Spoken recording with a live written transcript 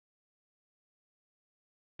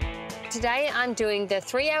Today I'm doing the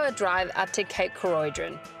 3-hour drive up to Cape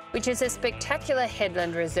Keraudren, which is a spectacular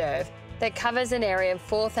headland reserve that covers an area of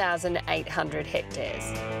 4,800 hectares.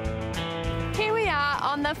 Here we are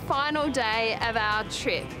on the final day of our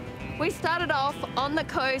trip. We started off on the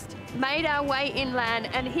coast, made our way inland,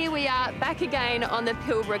 and here we are back again on the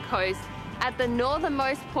Pilbara coast at the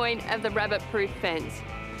northernmost point of the rabbit-proof fence.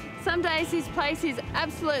 Some days this place is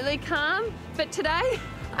absolutely calm, but today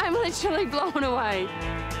I'm literally blown away.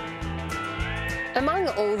 Among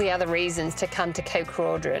all the other reasons to come to Cape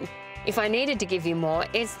Keraudren, if I needed to give you more,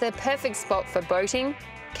 it's the perfect spot for boating,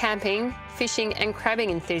 camping, fishing and crabbing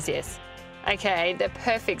enthusiasts. Okay, the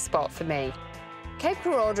perfect spot for me. Cape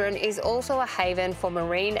Keraudren is also a haven for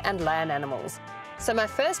marine and land animals. So my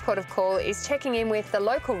first port of call is checking in with the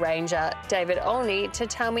local ranger, David Olney, to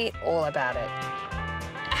tell me all about it.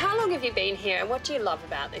 How long have you been here and what do you love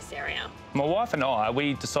about this area? My wife and I,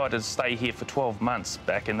 we decided to stay here for 12 months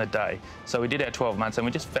back in the day. So we did our 12 months and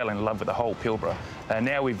we just fell in love with the whole Pilbara. And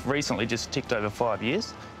now we've recently just ticked over 5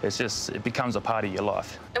 years. It becomes a part of your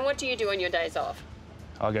life. And what do you do on your days off?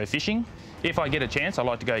 I go fishing. If I get a chance, I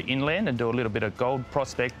like to go inland and do a little bit of gold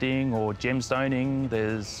prospecting or gemstoning.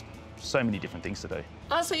 There's so many different things to do.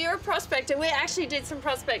 Oh, so you're a prospector. We actually did some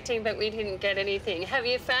prospecting, but we didn't get anything. Have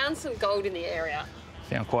you found some gold in the area?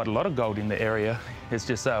 Found quite a lot of gold in the area. It's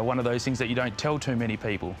just one of those things that you don't tell too many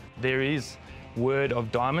people. There is word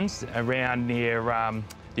of diamonds around near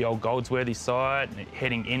the old Goldsworthy site,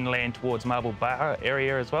 heading inland towards Marble Bar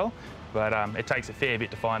area as well. But it takes a fair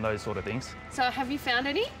bit to find those sort of things. So have you found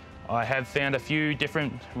any? I have found a few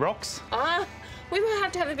different rocks. We might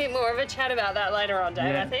have to have a bit more of a chat about that later on,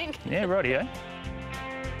 Dave, yeah. I think. Yeah, rightio.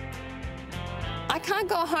 I can't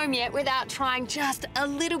go home yet without trying just a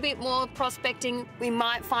little bit more prospecting. We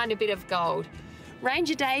might find a bit of gold.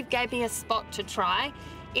 Ranger Dave gave me a spot to try.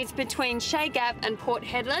 It's between Shea Gap and Port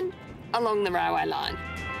Hedland along the railway line.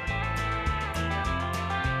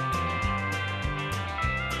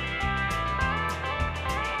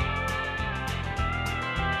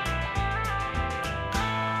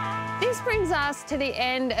 This brings us to the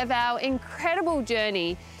end of our incredible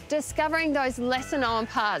journey discovering those lesser-known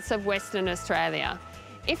parts of Western Australia.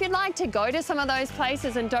 If you'd like to go to some of those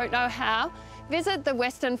places and don't know how, visit the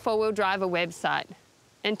Western 4-Wheel Driver website.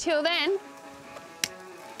 Until then,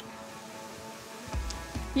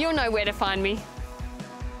 you'll know where to find me.